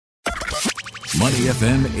Money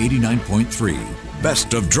FM 89.3.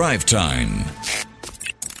 Best of drive time.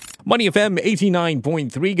 Money FM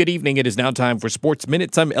 89.3. Good evening. It is now time for Sports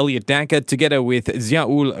Minutes. I'm Elliot Daka together with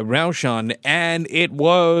Ziaul Raushan. And it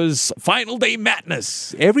was final day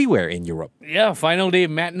madness everywhere in Europe. Yeah, final day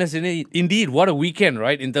madness. Indeed, what a weekend,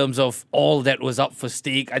 right? In terms of all that was up for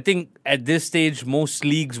stake. I think at this stage, most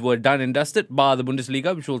leagues were done and dusted, bar the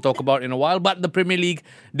Budesliga, which we'll talk about in a while. But the Premier League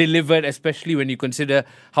delivered, especially when you consider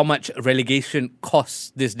how much relegation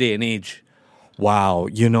costs this day and age. Wow,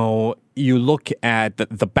 you look at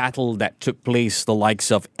the battle that took place, the likes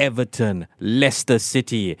of Everton, Leicester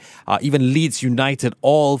City, even Leeds United,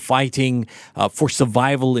 all fighting for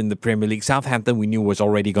survival in the Premier League. Southampton, we knew, was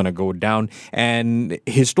already going to go down. And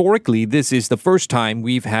historically, this is the first time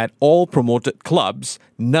we've had all promoted clubs.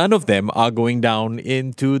 None of them are going down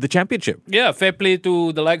into the Championship. Yeah, fair play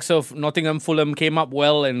to the likes of Nottingham. Fulham came up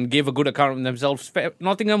well and gave a good account of themselves.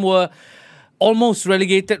 Nottingham were almost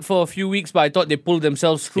relegated for a few weeks, but I thought they pulled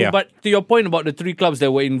themselves through. Yeah. But to your point about the three clubs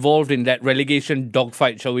that were involved in that relegation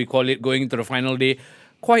dogfight, shall we call it, going into the final day,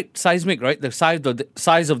 quite seismic, right? The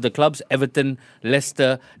size of the clubs, Everton,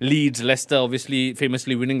 Leicester, Leeds. Leicester obviously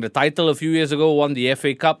famously winning the title a few years ago, won the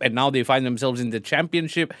FA Cup, and now they find themselves in the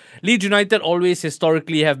Championship. Leeds United always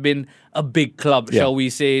historically have been a big club, shall we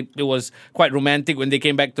say. It was quite romantic when they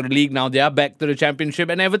came back to the league. Now they are back to the Championship.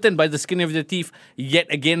 And Everton, by the skin of their teeth, yet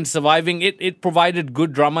again surviving. It provided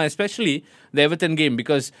good drama, especially the Everton game,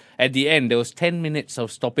 because at the end, there was 10 minutes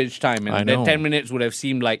of stoppage time. And that 10 minutes would have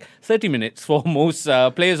seemed like 30 minutes for most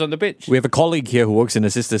players on the pitch. We have a colleague here who works in a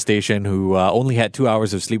sister station who only had 2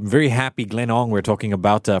 hours of sleep. Very happy, Glenn Ong, we're talking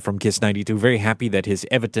about from KISS 92. Very happy that his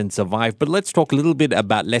Everton survived. But let's talk a little bit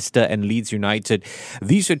about Leicester and Leeds United.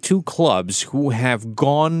 These are two clubs who have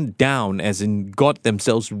gone down, as in got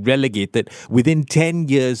themselves relegated within 10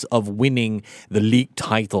 years of winning the league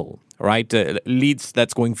title. Right, Leeds,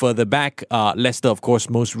 that's going further back. Leicester, of course,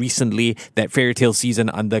 most recently, that fairy tale season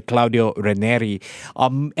under Claudio Ranieri.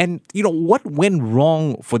 And, what went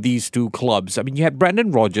wrong for these two clubs? I mean, you had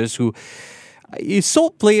Brendan Rodgers, who he saw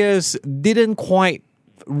players didn't quite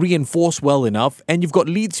reinforce well enough, and you've got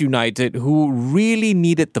Leeds United, who really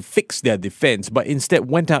needed to fix their defense, but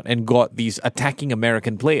instead went out and got these attacking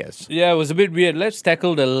American players. Yeah, it was a bit weird. Let's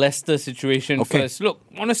tackle the Leicester situation first. Look,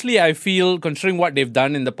 honestly, I feel, considering what they've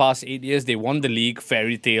done in the past 8 years, they won the league,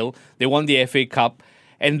 fairy tale, they won the FA Cup,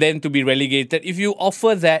 and then to be relegated. If you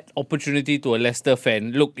offer that opportunity to a Leicester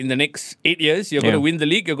fan, look, in the next 8 years, you're going to win the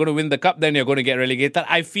league, you're going to win the cup, then you're going to get relegated.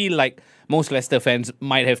 I feel like most Leicester fans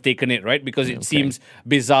might have taken it, right? Because it seems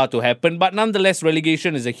bizarre to happen. But nonetheless,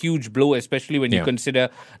 relegation is a huge blow, especially when you consider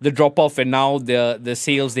the drop-off and now the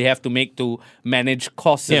sales they have to make to manage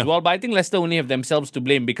costs as well. But I think Leicester only have themselves to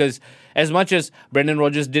blame, because as much as Brendan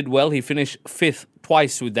Rodgers did well, he finished 5th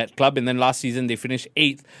twice with that club, and then last season they finished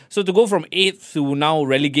 8th. So to go from 8th to now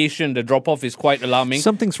relegation, the drop-off is quite alarming.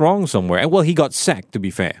 Something's wrong somewhere. Well, he got sacked, to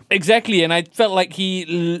be fair. Exactly, and I felt like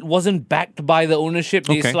he wasn't backed by the ownership.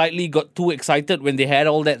 They slightly got too excited when they had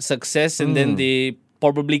all that success, and then they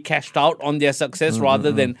probably cashed out on their success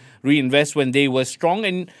rather than reinvest when they were strong.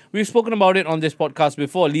 And we've spoken about it on this podcast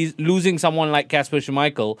before, losing someone like Kasper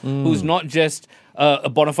Schmeichel, who's not just a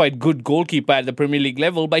bona fide good goalkeeper at the Premier League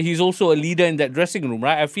level, but he's also a leader in that dressing room,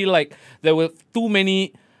 right? I feel like there were too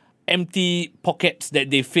many empty pockets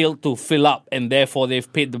that they failed to fill up, and therefore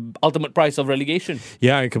they've paid the ultimate price of relegation.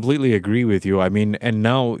 Yeah, I completely agree with you. I mean, and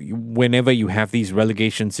now whenever you have these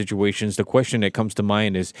relegation situations, the question that comes to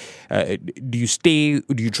mind is, do you stay,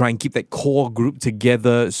 do you try and keep that core group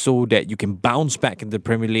together so that you can bounce back in the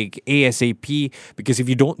Premier League ASAP? Because if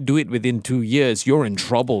you don't do it within 2 years, you're in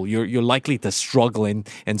trouble. You're likely to struggle, and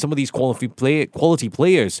some of these quality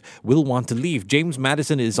players will want to leave. James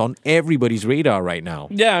Maddison is on everybody's radar right now.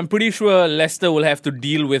 Yeah, I'm pretty sure Leicester will have to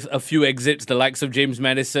deal with a few exits. The likes of James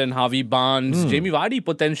Maddison, Harvey Barnes, Jamie Vardy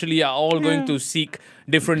potentially are all going to seek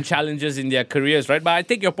different challenges in their careers, right? But I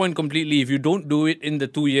take your point completely. If you don't do it in the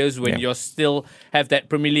 2 years when you still have that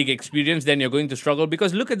Premier League experience, then you're going to struggle.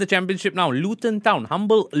 Because look at the Championship now. Luton Town,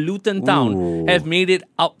 humble Luton Town, have made it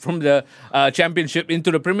up from the Championship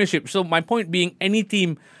into the Premiership. So my point being, any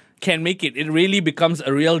team can make it. It really becomes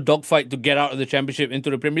a real dogfight to get out of the Championship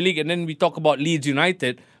into the Premier League. And then we talk about Leeds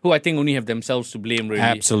United, who I think only have themselves to blame, really.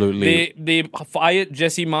 Absolutely. They fired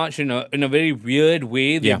Jesse Marsch in a very weird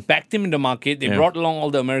way. They backed him in the market. They brought along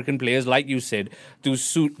all the American players, like you said, to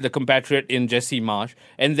suit the compatriot in Jesse Marsch.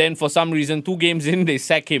 And then for some reason, 2 games in, they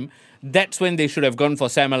sack him. that's when they should have gone for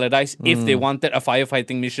Sam Allardyce if they wanted a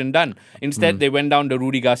firefighting mission done. Instead, they went down the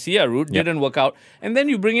Rudy Garcia route, didn't work out. And then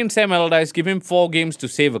you bring in Sam Allardyce, give him 4 games to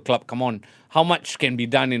save a club. Come on. How much can be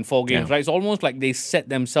done in 4 games, right? It's almost like they set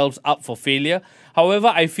themselves up for failure. However,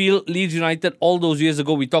 I feel Leeds United, all those years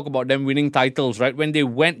ago, we talk about them winning titles, right? When they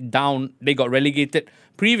went down, they got relegated.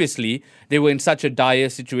 Previously, they were in such a dire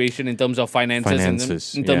situation in terms of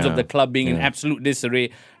finances. In terms of the club being in absolute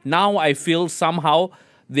disarray. Now I feel somehow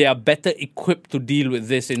they are better equipped to deal with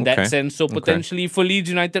this in that sense. So potentially for Leeds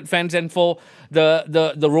United fans and for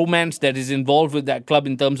the romance that is involved with that club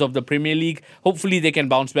in terms of the Premier League, hopefully they can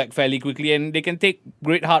bounce back fairly quickly and they can take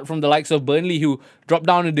great heart from the likes of Burnley, who dropped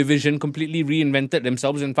down a division, completely reinvented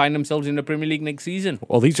themselves and find themselves in the Premier League next season.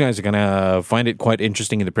 Well, these guys are going to find it quite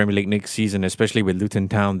interesting in the Premier League next season, especially with Luton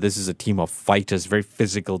Town. This is a team of fighters, very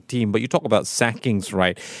physical team. But you talk about sackings,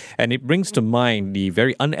 right? And it brings to mind the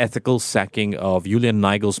very unethical sacking of Julian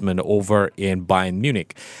Nagelsmann over in Bayern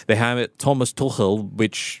Munich. They have Thomas Tuchel,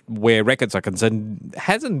 which, where records are concerned,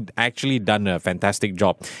 hasn't actually done a fantastic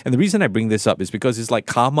job. And the reason I bring this up is because it's like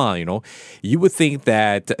karma, you know. You would think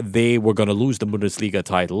that they were going to lose the Budesliga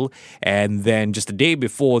title, and then just a day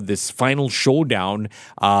before this final showdown,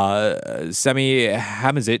 Sami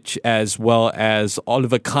Hamzic as well as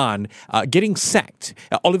Oliver Kahn getting sacked.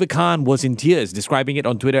 Oliver Kahn was in tears, describing it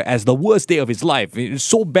on Twitter as the worst day of his life. It was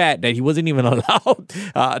so bad that he wasn't even allowed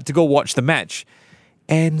to go watch the match.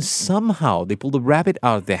 And somehow they pulled the rabbit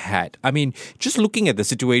out of their hat. I mean, just looking at the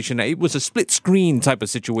situation, it was a split screen type of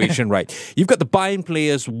situation, right? You've got the Bayern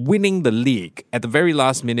players winning the league at the very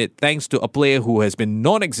last minute thanks to a player who has been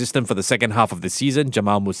non-existent for the second half of the season,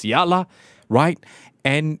 Jamal Musiala, right?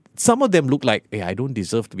 And some of them look like, hey, I don't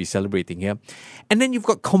deserve to be celebrating here. And then you've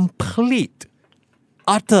got complete,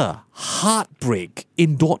 utter heartbreak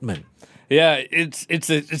in Dortmund. Yeah,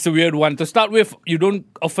 it's a weird one. To start with, you don't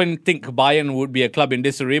often think Bayern would be a club in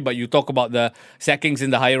disarray, but you talk about the sackings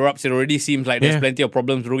in the higher-ups, it already seems like there's plenty of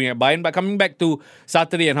problems brewing at Bayern. But coming back to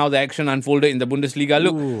Saturday and how the action unfolded in the Bundesliga,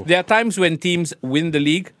 look, there are times when teams win the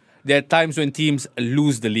league. There are times when teams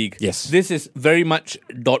lose the league. Yes. This is very much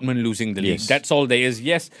Dortmund losing the league. Yes. That's all there is.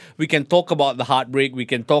 Yes, we can talk about the heartbreak. We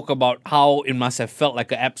can talk about how it must have felt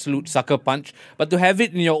like an absolute sucker punch. But to have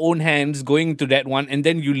it in your own hands going to that one, and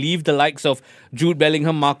then you leave the likes of Jude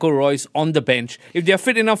Bellingham, Marco Reus on the bench. If they're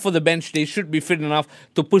fit enough for the bench, they should be fit enough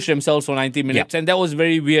to push themselves for 90 minutes. And that was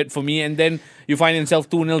very weird for me. And then you find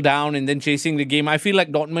yourself 2-0 down and then chasing the game. I feel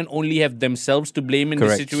like Dortmund only have themselves to blame in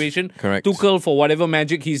this situation. Correct. Tuchel, for whatever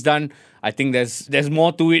magic he's done, I think there's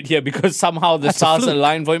more to it here because somehow the stars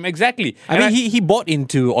aligned for him. Exactly. I mean, he bought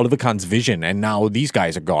into Oliver Kahn's vision, and now these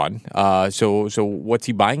guys are gone. So what's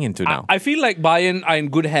he buying into now? I feel like Bayern are in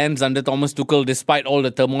good hands under Thomas Tuchel despite all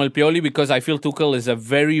the turmoil, purely because I feel Tuchel is a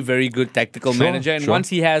very, very good tactical manager. And once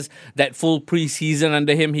he has that full preseason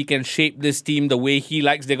under him, he can shape this team the way he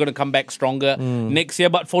likes. They're going to come back stronger next year.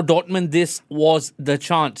 But for Dortmund, this was the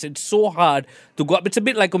chance. It's so hard to go up. It's a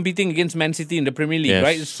bit like competing against Man City in the Premier League,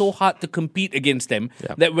 right? It's so hard to compete against them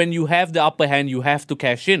that when you have the upper hand, you have to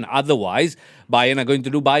cash in. Otherwise, Bayern are going to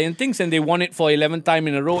do Bayern things, and they won it for 11th time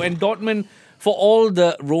in a row. And Dortmund, for all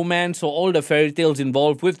the romance, for all the fairy tales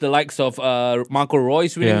involved with the likes of Marco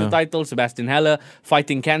Reus winning the title, Sebastian Haller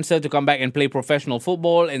fighting cancer to come back and play professional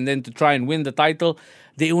football and then to try and win the title,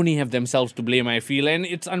 they only have themselves to blame, I feel. And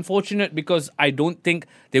it's unfortunate because I don't think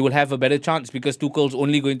they will have a better chance because Tuchel's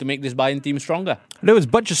only going to make this Bayern team stronger. There was a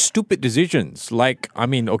bunch of stupid decisions. Like, I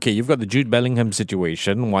mean, okay, you've got the Jude Bellingham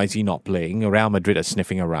situation. Why is he not playing? Real Madrid are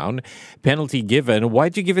sniffing around. Penalty given.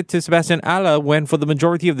 Why'd you give it to Sebastian Haller when for the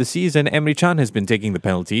majority of the season, Emre Can has been taking the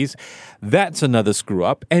penalties? That's another screw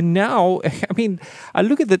up. And now, I mean, I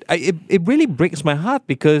look at that. It really breaks my heart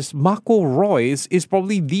because Marco Reus is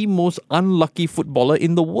probably the most unlucky footballer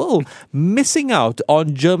in the world, missing out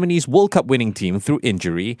on Germany's World Cup winning team through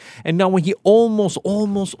injury. And now when he almost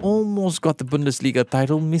got the Bundesliga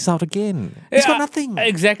title, miss out again. He's got nothing.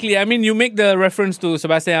 Exactly. I mean, you make the reference to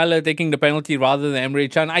Sebastian Haller taking the penalty rather than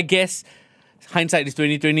Emre Can. I guess hindsight is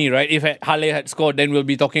 2020, right? If Haller had scored, then we'll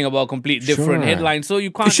be talking about a complete different headline. So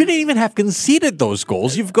you can't. You shouldn't even have conceded those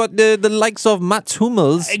goals. You've got the likes of Mats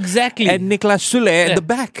Hummels, and Niklas Süle at the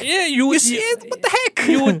back. Yeah, you see it? What the heck?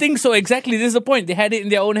 You would think so. Exactly. This is the point. They had it in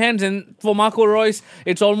their own hands, and for Marco Reus,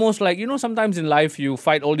 it's almost like, you know, sometimes in life you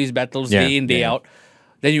fight all these battles day in, day out.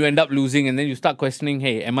 Then you end up losing, and then you start questioning,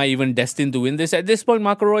 hey, am I even destined to win this? At this point,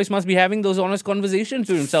 Marco Reus must be having those honest conversations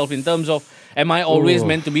with himself in terms of, am I always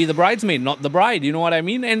meant to be the bridesmaid, not the bride? You know what I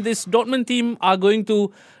mean? And this Dortmund team are going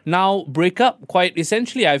to now break up quite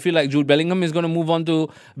essentially. I feel like Jude Bellingham is going to move on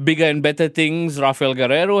to bigger and better things. Rafael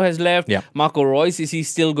Guerreiro has left. Marco Reus, is he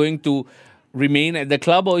still going to remain at the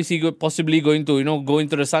club, or is he possibly going to, go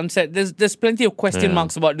into the sunset? There's plenty of question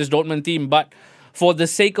marks about this Dortmund team, but for the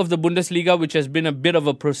sake of the Bundesliga, which has been a bit of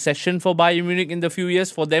a procession for Bayern Munich in the few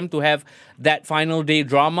years, for them to have that final day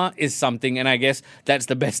drama is something, and I guess that's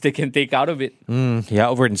the best they can take out of it.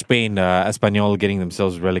 Over in Spain, Espanyol getting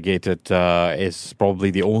themselves relegated is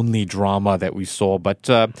probably the only drama that we saw. But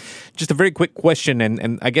just a very quick question,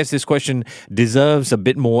 and I guess this question deserves a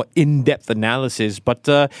bit more in-depth analysis, but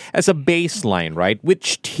as a baseline, right,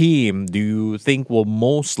 which team do you think will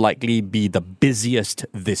most likely be the busiest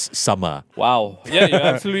this summer? Wow. Yeah, you're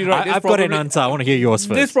absolutely right. I've got an answer. I want to hear yours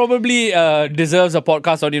first. This probably deserves a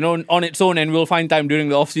podcast on its own, and we'll find time during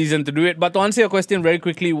the off-season to do it. But to answer your question very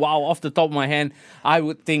quickly, off the top of my hand, I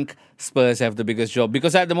would think Spurs have the biggest job,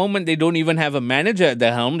 because at the moment they don't even have a manager at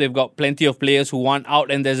the helm. They've got plenty of players who want out,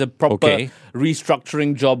 and there's a proper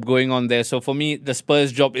restructuring job going on there. So for me, the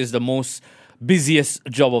Spurs job is the most busiest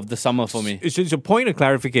job of the summer for me. So it's a point of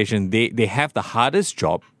clarification. They have the hardest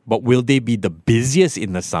job, but will they be the busiest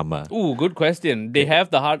in the summer? Ooh, good question. They have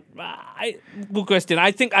the hard... good question.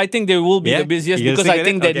 I think they will be the busiest, because I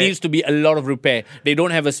think there needs to be a lot of repair. They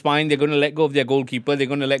don't have a spine. They're going to let go of their goalkeeper. They're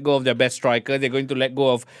going to let go of their best striker. They're going to let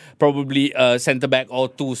go of probably a centre-back or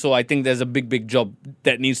two. So I think there's a big job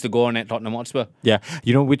that needs to go on at Tottenham Hotspur. Yeah.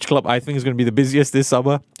 You know which club I think is going to be the busiest this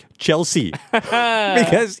summer? Chelsea.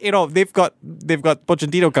 Because, they've got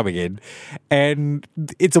Pochettino coming in, and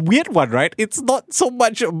it's a weird one, right? It's not so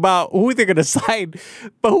much about who they're going to sign,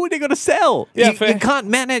 but who they're going to sell. Yeah, you can't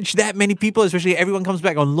manage that many people, especially everyone comes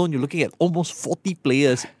back on loan. You're looking at almost 40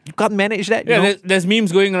 players. You can't manage that. Yeah, there's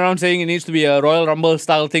memes going around saying it needs to be a Royal Rumble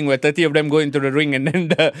style thing where 30 of them go into the ring, and then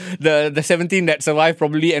the 17 that survive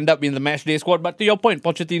probably end up in the match day squad. But to your point,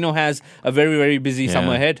 Pochettino has a very, very busy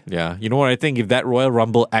summer ahead. Yeah. You know what I think? If that Royal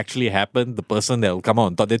Rumble actually happened, the person that will come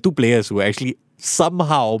on top, there are two players who actually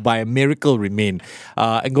somehow by a miracle remain.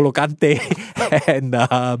 N'Golo Kante and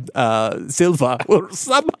Silva will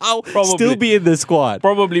somehow still be in the squad.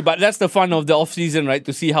 Probably, but that's the fun of the off-season, right?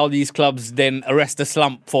 To see how these clubs then arrest the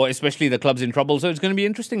slump for especially the clubs in trouble. So it's going to be an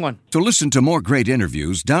interesting one. To listen to more great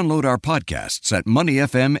interviews, download our podcasts at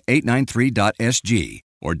moneyfm893.sg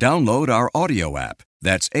or download our audio app.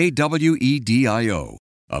 That's AWEDIO.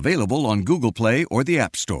 Available on Google Play or the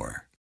App Store.